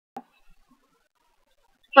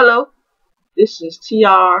Hello, this is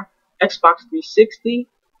trxbox 360.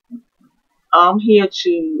 I'm here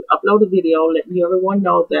to upload a video, letting everyone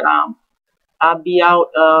know that I'll be out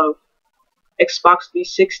of Xbox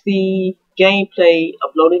 360 gameplay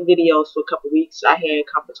uploading videos for a couple weeks. I had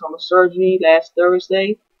carpal tunnel surgery last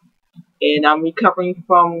Thursday, and I'm recovering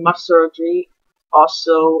from my surgery.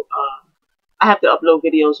 Also, I have to upload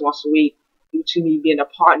videos once a week due to me being a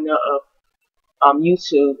partner of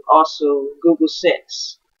YouTube, also Google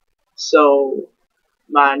Sense. So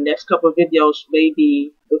my next couple of videos may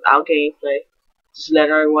be without gameplay. Just let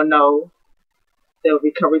everyone know the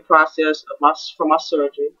recovery process of from my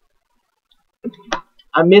surgery.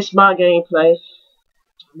 I miss my gameplay.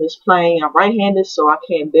 I miss playing. I'm right-handed, so I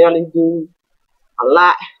can barely do a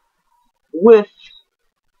lot with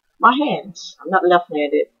my hands. I'm not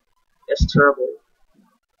left-handed. That's terrible.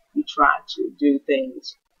 You trying to do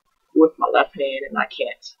things with my left hand and I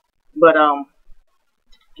can't. But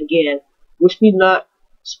again, wish me luck,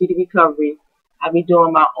 speedy recovery. I'll be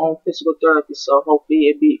doing my own physical therapy, so hopefully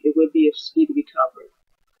it will be a speedy recovery.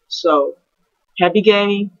 So happy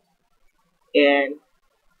gaming, and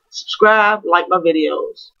subscribe, like my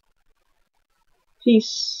videos.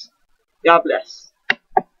 Peace. God bless.